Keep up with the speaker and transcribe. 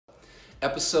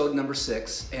episode number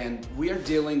 6, and we are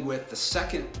dealing with the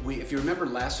second week. If you remember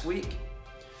last week,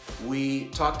 we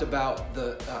talked about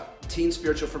the teen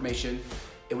spiritual formation,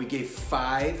 and we gave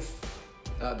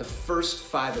the first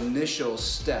 5 initial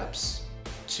steps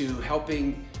to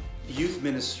helping youth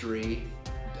ministry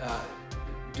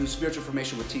do spiritual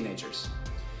formation with teenagers.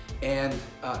 And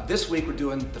this week we're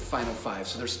doing the final 5.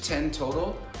 So there's 10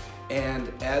 total.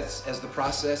 And as the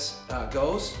process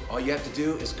goes, all you have to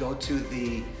do is go to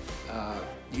the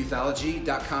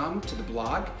youthology.com, to the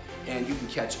blog, and you can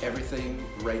catch everything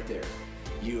right there.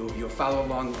 You'll follow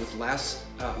along with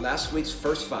last week's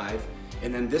first 5,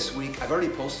 and then this week I've already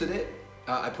posted it.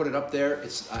 I put it up there.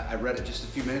 I read it just a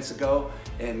few minutes ago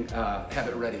and have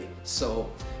it ready. So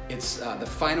it's the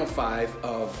final 5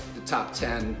 of the top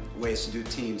 10 ways to do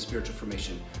teen spiritual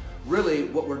formation. Really,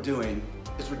 what we're doing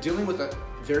is we're dealing with a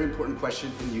very important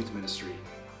question in youth ministry.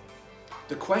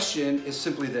 The question is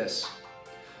simply this: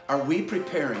 are we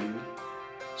preparing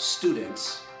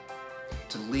students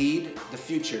to lead the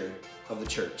future of the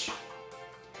church?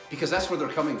 Because that's where they're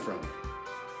coming from.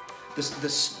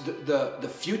 The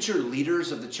future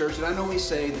leaders of the church, and I know we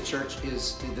say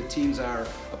the teens are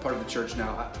a part of the church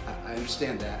now. I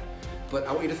understand that. But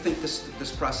I want you to think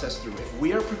this process through. If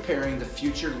we are preparing the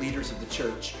future leaders of the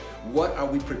church, what are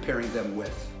we preparing them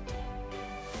with?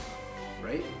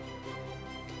 Right?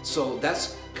 So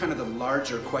that's kind of the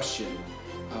larger question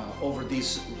over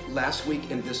these last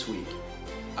week and this week.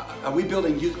 Are we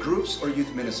building youth groups or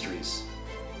youth ministries?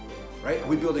 Right? Are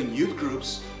we building youth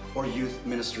groups or youth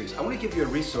ministries? I want to give you a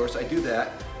resource. I do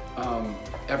that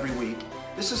every week.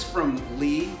 This is from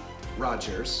Lee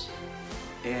Rogers,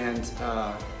 and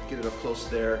get it up close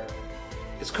there.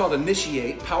 It's called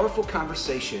Initiate, Powerful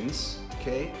Conversations,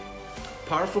 okay?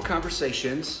 Powerful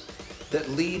Conversations that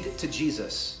Lead to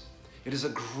Jesus. It is a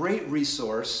great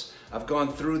resource. I've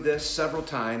gone through this several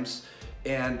times,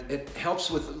 and it helps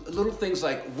with little things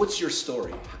like, what's your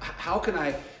story? How can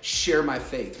I share my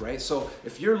faith, right? So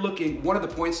if you're looking, one of the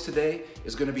points today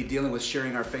is going to be dealing with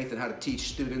sharing our faith and how to teach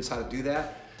students how to do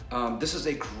that. This is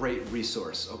a great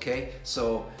resource, okay?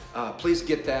 So please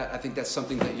get that. I think that's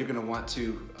something that you're going to want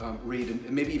to read and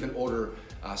maybe even order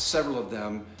several of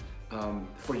them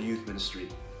for your youth ministry.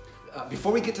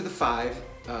 Before we get to the 5,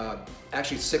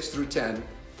 actually 6 through 10,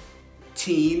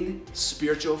 teen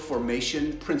spiritual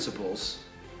formation principles,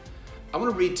 I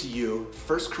want to read to you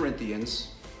 1 Corinthians,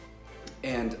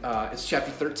 and it's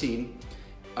chapter 13,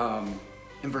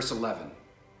 in verse 11.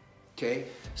 Okay?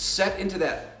 Set into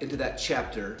that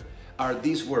chapter are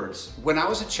these words: when I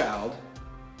was a child,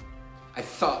 I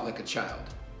thought like a child.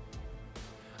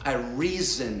 I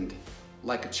reasoned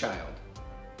like a child.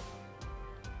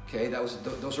 Okay,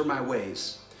 those are my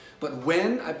ways. But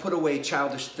when I put away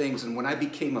childish things and when I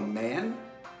became a man,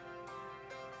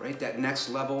 right, that next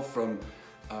level from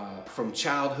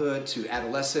childhood to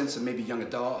adolescence and maybe young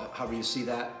adult, however you see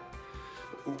that.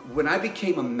 When I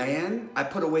became a man, I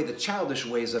put away the childish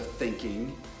ways of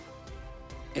thinking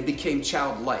and became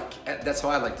childlike. That's how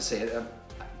I like to say it.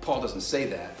 Paul doesn't say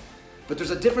that. But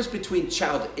there's a difference between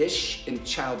childish and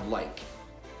childlike.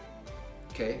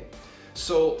 Okay?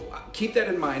 So keep that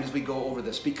in mind as we go over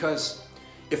this, because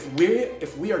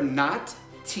if we are not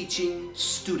teaching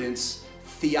students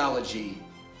theology,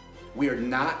 we are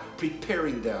not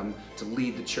preparing them to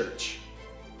lead the church.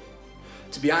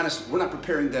 To be honest, we're not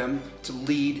preparing them to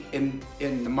lead in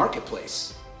the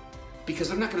marketplace, because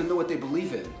they're not going to know what they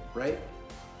believe in, right?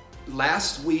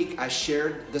 Last week, I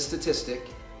shared the statistic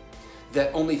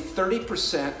that only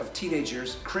 30% of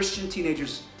teenagers, Christian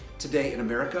teenagers today in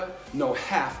America, know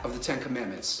half of the 10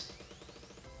 Commandments.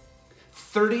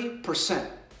 30%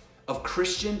 of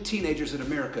Christian teenagers in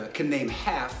America can name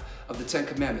half of the 10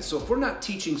 Commandments. So if we're not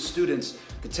teaching students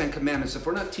the 10 Commandments, if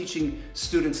we're not teaching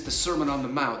students the Sermon on the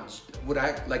Mount, what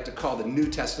I like to call the New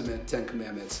Testament 10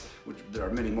 Commandments, which there are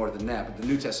many more than that, but the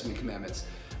New Testament commandments,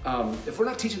 if we're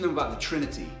not teaching them about the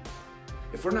Trinity,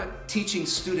 if we're not teaching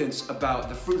students about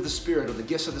the fruit of the Spirit or the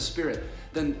gifts of the Spirit,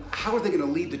 then how are they going to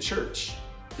lead the church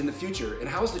in the future? And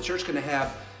how is the church going to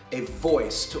have a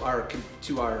voice to our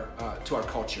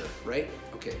culture, right?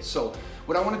 Okay, so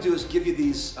what I want to do is give you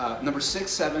these number 6,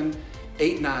 7,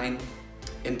 8, 9,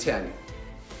 and 10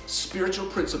 spiritual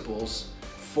principles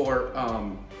for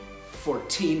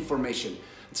teen formation.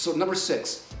 So number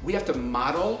 6, we have to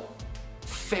model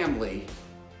family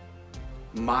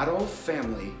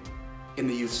in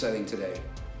the youth setting today.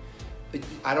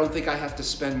 I don't think I have to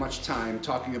spend much time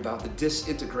talking about the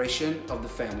disintegration of the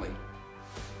family.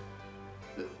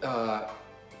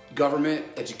 Government,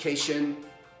 education,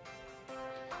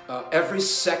 every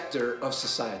sector of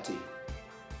society,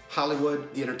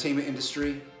 Hollywood, the entertainment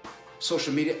industry,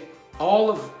 social media,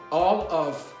 all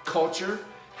of culture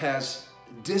has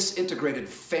disintegrated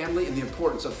family and the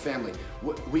importance of family.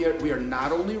 We are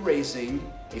not only raising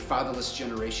a fatherless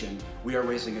generation, we are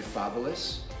raising a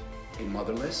fatherless, a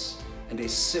motherless, and a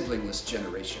siblingless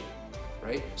generation,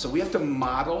 right? So we have to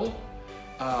model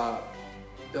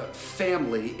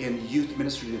family in youth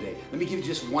ministry today. Let me give you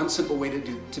just one simple way to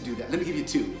do that. Let me give you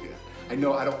two. I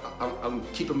know I'm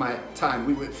keeping my time.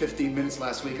 We went 15 minutes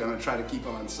last week, and I'm gonna try to keep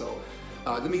on. So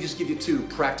let me just give you two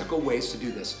practical ways to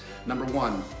do this. Number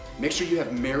one, make sure you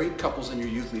have married couples in your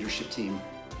youth leadership team.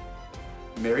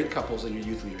 Married couples in your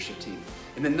youth leadership team.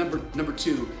 And then number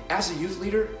two, as a youth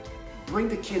leader, bring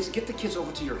the kids, get the kids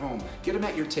over to your home, get them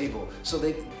at your table so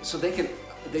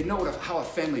they know how a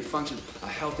family functions, a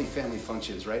healthy family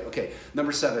functions, right? Okay,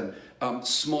 number seven,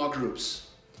 small groups.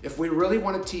 If we really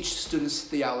want to teach students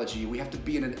theology, we have to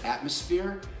be in an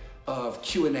atmosphere of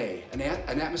Q&A, an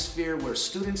atmosphere where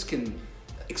students can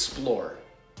explore.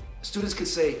 Students can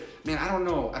say, man, I don't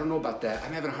know about that.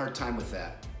 I'm having a hard time with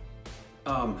that.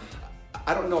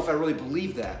 I don't know if I really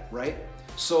believe that, right?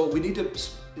 So we need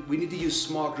to use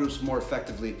small groups more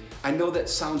effectively. I know that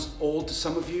sounds old to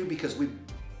some of you because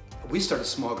we started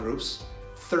small groups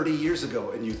 30 years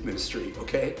ago in youth ministry,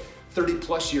 okay? 30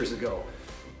 plus years ago.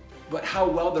 But how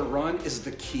well they're run is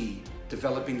the key,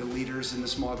 developing the leaders in the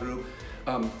small group.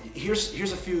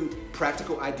 Here's a few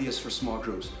practical ideas for small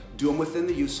groups. Do them within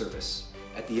the youth service,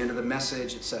 at the end of the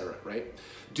message, etc., right?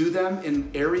 Do them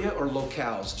in area or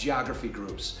locales, geography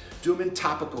groups. Do them in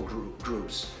topical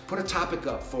groups. Put a topic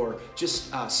up for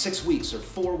just 6 weeks or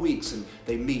 4 weeks, and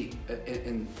they meet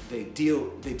and they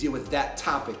deal with that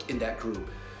topic in that group.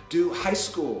 Do high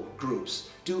school groups.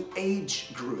 Do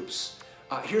age groups.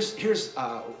 Here's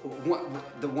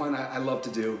the one I love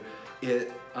to do.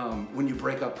 When you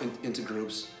break up into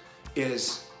groups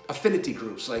is affinity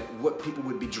groups, like what people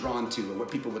would be drawn to and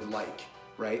what people would like,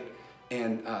 right?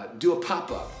 And do a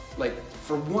pop-up. Like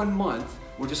for 1 month,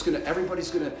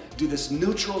 everybody's gonna do this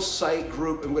neutral site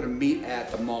group, and we're gonna meet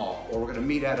at the mall, or we're gonna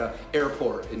meet at an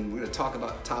airport, and we're gonna talk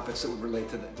about topics that would relate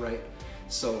to that, right?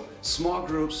 So small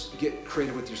groups, get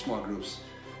creative with your small groups,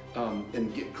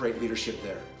 and get great leadership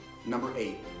there. Number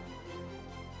 8,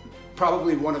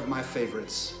 probably one of my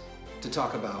favorites to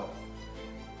talk about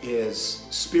is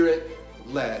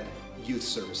Spirit-led youth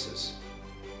services.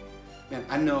 Man,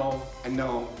 I know,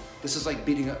 this is like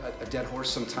beating a dead horse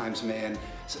sometimes, man.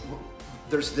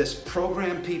 There's this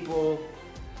program people,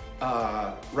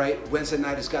 right? Wednesday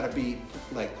night has got to be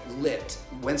like lit.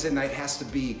 Wednesday night has to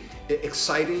be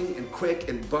exciting and quick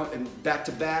and back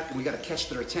to back, and we got to catch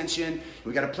their attention.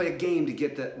 We got to play a game to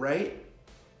get that right.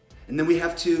 And then we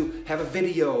have to have a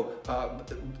video,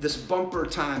 this bumper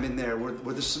time in there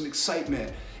where there's some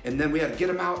excitement. And then we got to get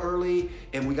them out early,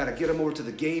 and we got to get them over to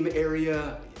the game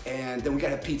area, and then we got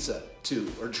to have pizza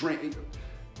too, or drink.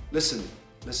 Listen.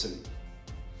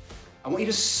 I want you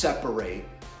to separate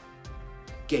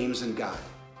games and God.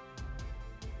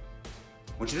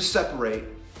 I want you to separate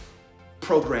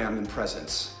program and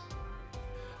presence.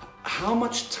 How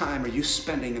much time are you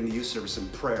spending in the youth service in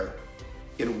prayer,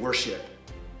 in worship?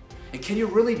 And can you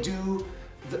really do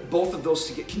both of those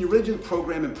together? Can you really do the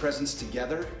program and presence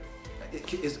together?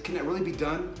 Can that really be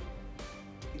done?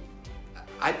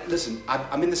 Listen,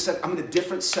 I'm in a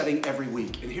different setting every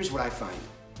week, and here's what I find.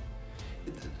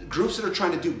 Groups that are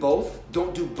trying to do both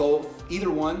don't do both, either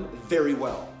one, very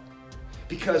well.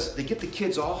 Because they get the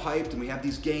kids all hyped, and we have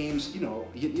these games, you know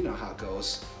how it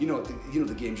goes. You know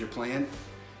the games you're playing.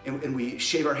 And we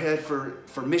shave our head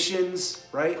for missions,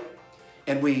 right?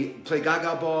 And we play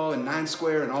Gaga Ball and 9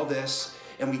 Square and all this,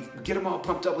 and we get them all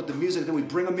pumped up with the music, and then we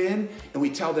bring them in, and we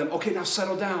tell them, okay, now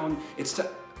settle down.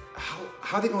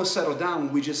 How are they gonna settle down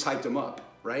when we just hyped them up,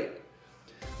 right?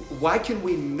 Why can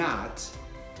we not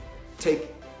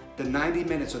take the 90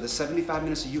 minutes or the 75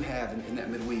 minutes that you have in that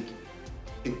midweek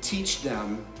and teach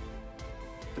them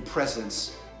the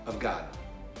presence of God?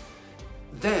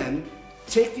 Then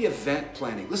take the event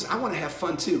planning. Listen, I wanna have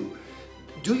fun too.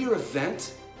 Do your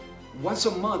event once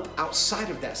a month outside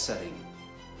of that setting,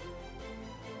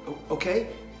 okay?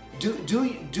 Do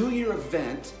your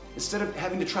event, instead of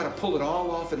having to try to pull it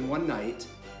all off in one night,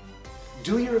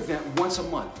 do your event once a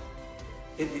month.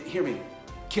 Hear me,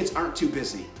 kids aren't too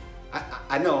busy.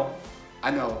 I know,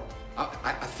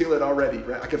 I feel it already,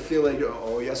 right? I can feel it,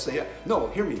 oh yes they are. No,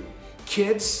 hear me,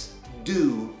 kids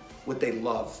do what they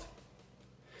love.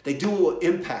 They do what will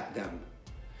impact them.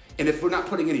 And if we're not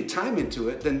putting any time into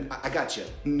it, then I got you.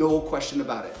 No question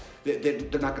about it.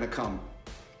 They're not going to come.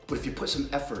 But if you put some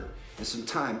effort and some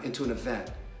time into an event,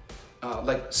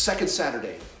 like second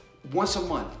Saturday, once a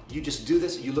month, you just do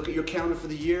this. You look at your calendar for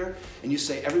the year, and you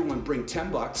say, everyone bring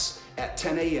 $10 at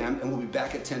 10 a.m. and we'll be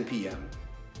back at 10 p.m.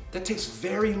 That takes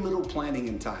very little planning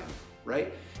and time,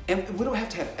 right? And we don't have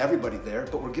to have everybody there,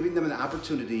 but we're giving them an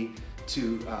opportunity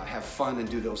to have fun and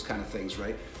do those kind of things,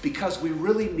 right? Because we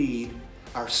really need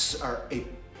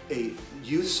a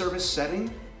youth service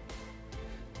setting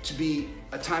to be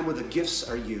a time where the gifts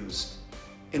are used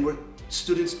and where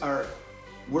students are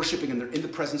worshiping and they're in the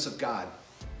presence of God,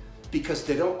 because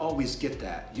they don't always get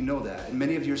that. You know that. And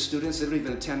many of your students, they don't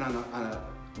even attend on a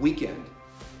weekend.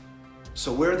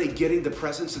 So where are they getting the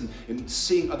presence and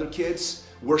seeing other kids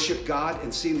worship God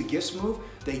and seeing the gifts move?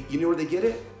 You know where they get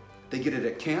it? They get it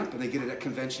at camp and they get it at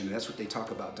convention. And that's what they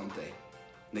talk about, don't they?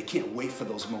 And they can't wait for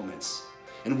those moments.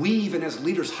 And we even as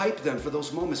leaders hype them for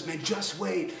those moments. Man, just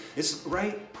wait. It's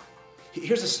right.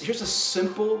 Here's a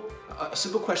simple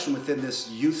question within this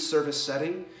youth service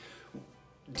setting.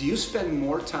 Do you spend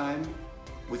more time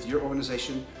with your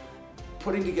organization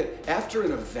putting together, after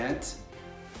an event,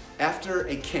 after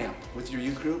a camp with your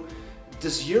youth group,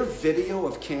 does your video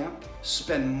of camp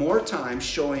spend more time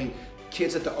showing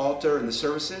kids at the altar and the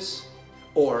services,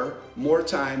 or more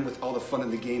time with all the fun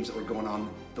and the games that were going on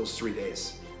those 3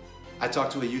 days? I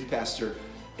talked to a youth pastor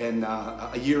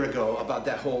a year ago about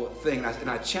that whole thing, and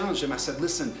I challenged him. I said,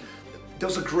 listen, that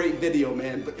was a great video,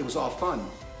 man, but it was all fun.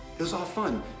 It was all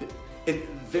fun. And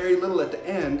very little at the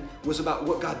end was about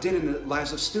what God did in the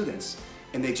lives of students.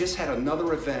 And they just had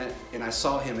another event, and I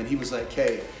saw him, and he was like,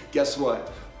 hey, guess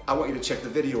what? I want you to check the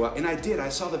video out. And I did. I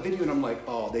saw the video, and I'm like,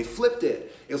 oh, they flipped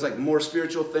it. It was like more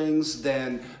spiritual things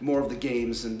than more of the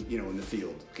games and, you know, in the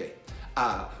field. Okay.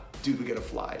 Dude, we gotta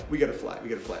fly. We gotta fly. We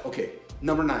gotta fly. Okay.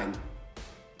 Number 9,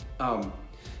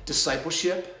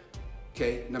 discipleship.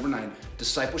 Okay. Number 9,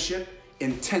 discipleship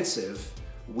intensive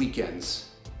weekends.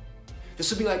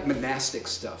 This would be like monastic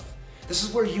stuff. This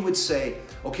is where you would say,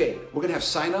 okay, we're gonna have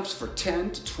signups for 10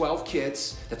 to 12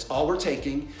 kids. That's all we're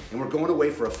taking. And we're going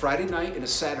away for a Friday night and a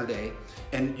Saturday.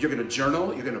 And you're gonna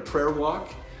journal, you're gonna prayer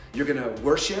walk, you're gonna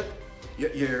worship,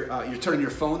 you're turning your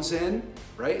phones in,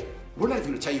 right? We're not even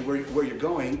gonna tell you where you're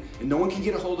going, and no one can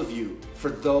get a hold of you for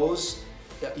those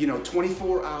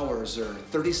 24 hours or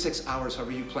 36 hours,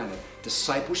 however you plan it.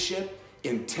 Discipleship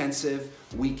intensive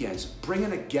weekends. Bring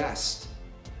in a guest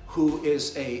who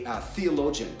is a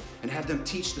theologian and have them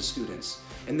teach the students.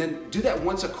 And then do that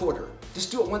once a quarter.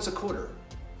 Just do it once a quarter.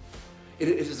 It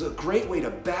is a great way to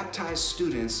baptize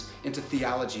students into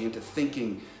theology, into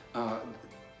thinking,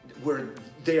 where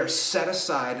they are set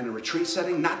aside in a retreat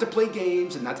setting, not to play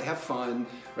games and not to have fun,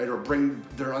 right, or bring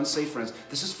their unsafe friends.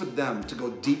 This is for them to go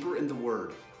deeper in the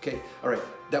Word. Okay, all right,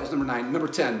 that was number 9. Number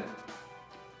 10,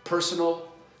 personal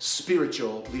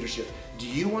spiritual leadership. Do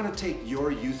you want to take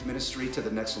your youth ministry to the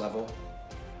next level?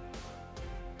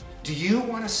 Do you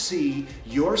want to see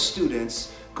your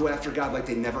students go after God like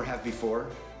they never have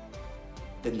before?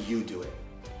 Then you do it.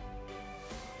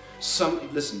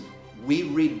 Listen, we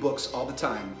read books all the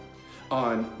time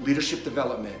on leadership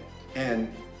development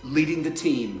and leading the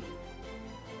team.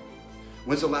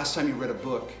 When's the last time you read a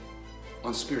book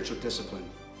on spiritual discipline?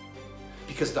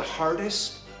 Because the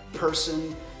hardest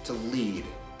person to lead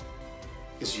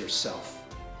is yourself.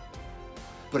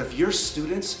 But if your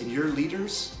students and your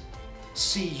leaders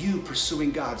see you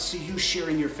pursuing God, see you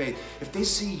sharing your faith, if they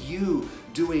see you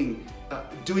doing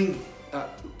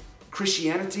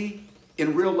Christianity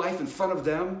in real life in front of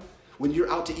them, when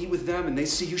you're out to eat with them and they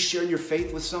see you sharing your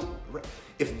faith with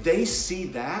if they see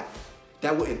that,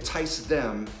 that will entice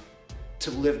them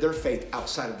to live their faith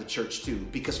outside of the church too.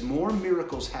 Because more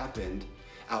miracles happened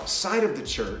outside of the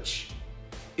church,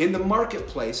 in the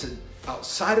marketplace, and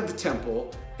outside of the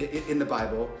temple in the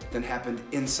Bible than happened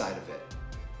inside of it.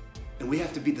 And we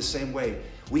have to be the same way.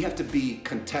 We have to be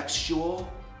contextual,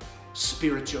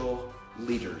 spiritual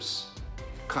leaders.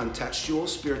 Contextual,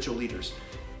 spiritual leaders.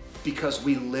 Because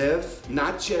we live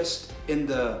not just in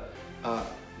the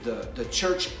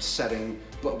church setting,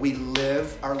 but we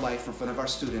live our life in front of our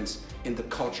students in the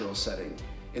cultural setting,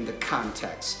 in the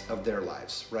context of their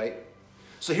lives, right?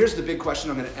 So here's the big question.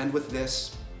 I'm going to end with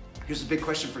this. Here's the big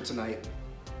question for tonight.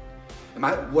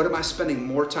 What am I spending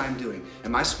more time doing?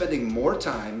 Am I spending more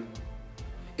time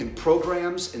in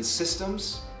programs and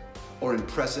systems, or in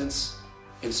presence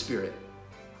and spirit?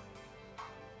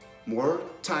 More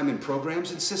time in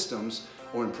programs and systems,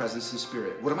 or in presence and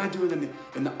spirit? What am I doing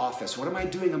in the office? What am I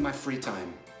doing in my free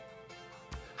time?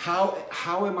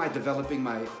 How am I developing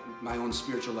my own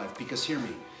spiritual life? Because hear me,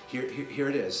 here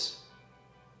it is.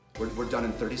 We're done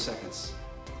in 30 seconds.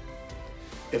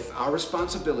 If our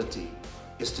responsibility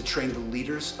is to train the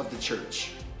leaders of the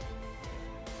church,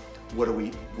 what are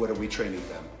we training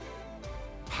them?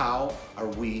 How are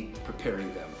we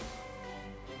preparing them?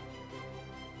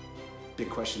 big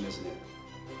question, isn't it?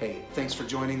 Hey, thanks for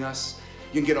joining us.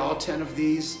 You can get all 10 of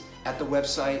these at the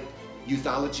website,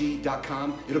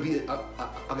 youthology.com. It'll be, I'm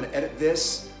gonna edit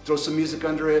this, throw some music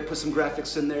under it, put some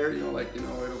graphics in there, right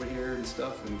over here and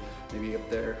stuff, and maybe up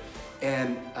there.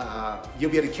 And you'll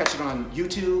be able to catch it on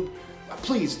YouTube.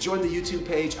 Please join the YouTube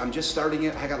page. I'm just starting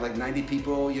it. I got like 90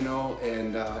 people,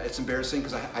 and it's embarrassing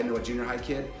because I know a junior high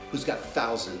kid who's got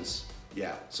thousands.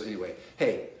 Yeah, so anyway,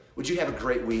 hey, would you have a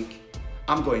great week?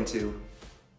 I'm going to.